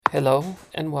Hello,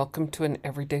 and welcome to an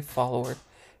everyday follower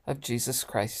of Jesus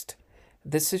Christ.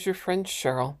 This is your friend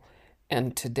Cheryl,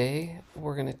 and today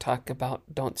we're going to talk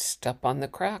about don't step on the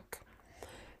crack.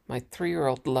 My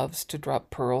 3-year-old loves to drop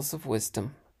pearls of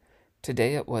wisdom.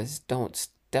 Today it was don't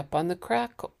step on the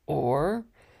crack, or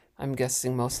I'm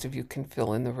guessing most of you can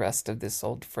fill in the rest of this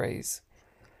old phrase.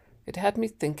 It had me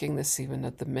thinking this evening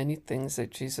of the many things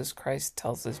that Jesus Christ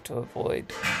tells us to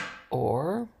avoid,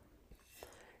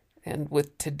 and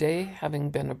with today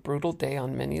having been a brutal day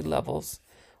on many levels,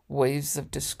 waves of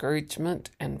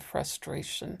discouragement and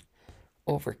frustration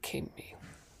overcame me.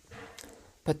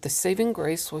 But the saving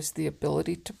grace was the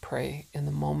ability to pray in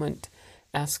the moment,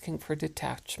 asking for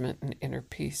detachment and inner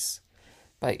peace.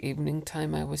 By evening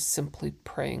time, I was simply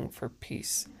praying for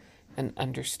peace and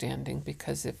understanding,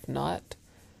 because if not,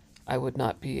 I would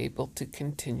not be able to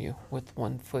continue with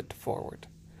one foot forward.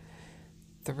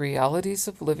 The realities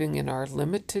of living in our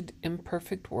limited,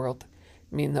 imperfect world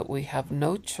mean that we have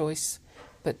no choice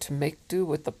but to make do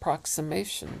with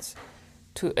approximations,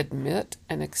 to admit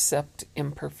and accept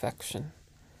imperfection.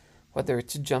 Whether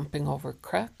it's jumping over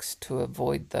cracks to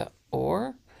avoid the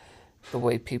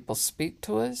way people speak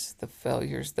to us, the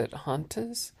failures that haunt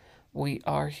us, we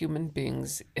are human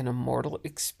beings in a mortal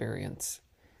experience,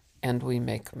 and we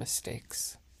make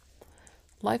mistakes.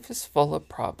 Life is full of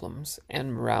problems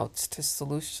and routes to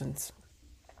solutions.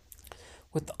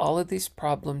 With all of these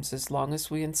problems, as long as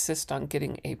we insist on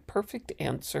getting a perfect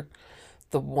answer,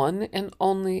 the one and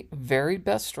only very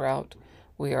best route,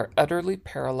 we are utterly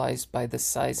paralyzed by the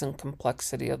size and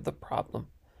complexity of the problem.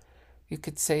 You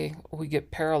could say we get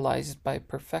paralyzed by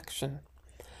perfection.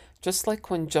 Just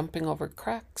like when jumping over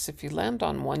cracks, if you land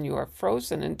on one, you are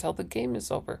frozen until the game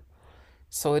is over.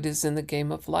 So it is in the game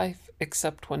of life,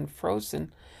 except when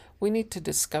frozen, we need to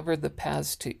discover the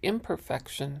paths to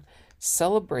imperfection,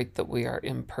 celebrate that we are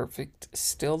imperfect,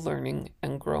 still learning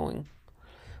and growing.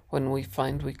 When we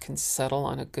find we can settle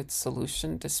on a good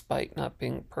solution despite not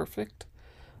being perfect,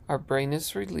 our brain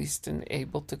is released and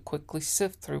able to quickly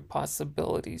sift through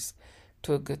possibilities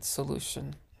to a good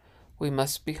solution. We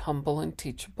must be humble and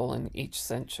teachable in each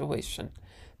situation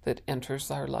that enters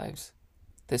our lives.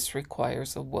 This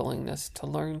requires a willingness to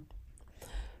learn.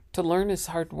 To learn is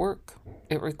hard work.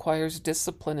 It requires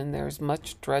discipline, and there is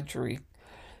much drudgery.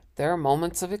 There are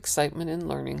moments of excitement in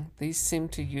learning. These seem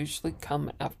to usually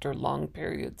come after long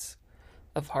periods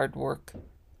of hard work,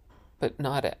 but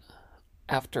not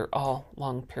after all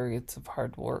long periods of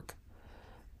hard work.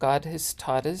 God has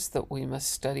taught us that we must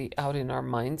study out in our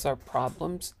minds our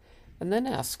problems and then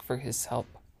ask for His help.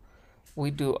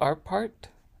 We do our part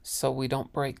so we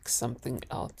don't break something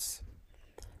else.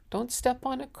 Don't step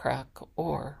on a crack,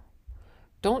 or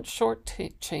don't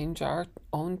shortchange our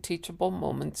own teachable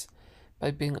moments by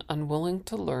being unwilling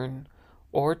to learn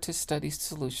or to study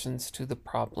solutions to the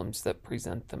problems that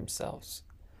present themselves.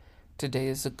 Today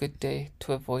is a good day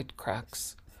to avoid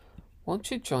cracks. Won't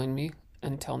you join me?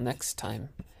 Until next time,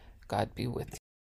 God be with you.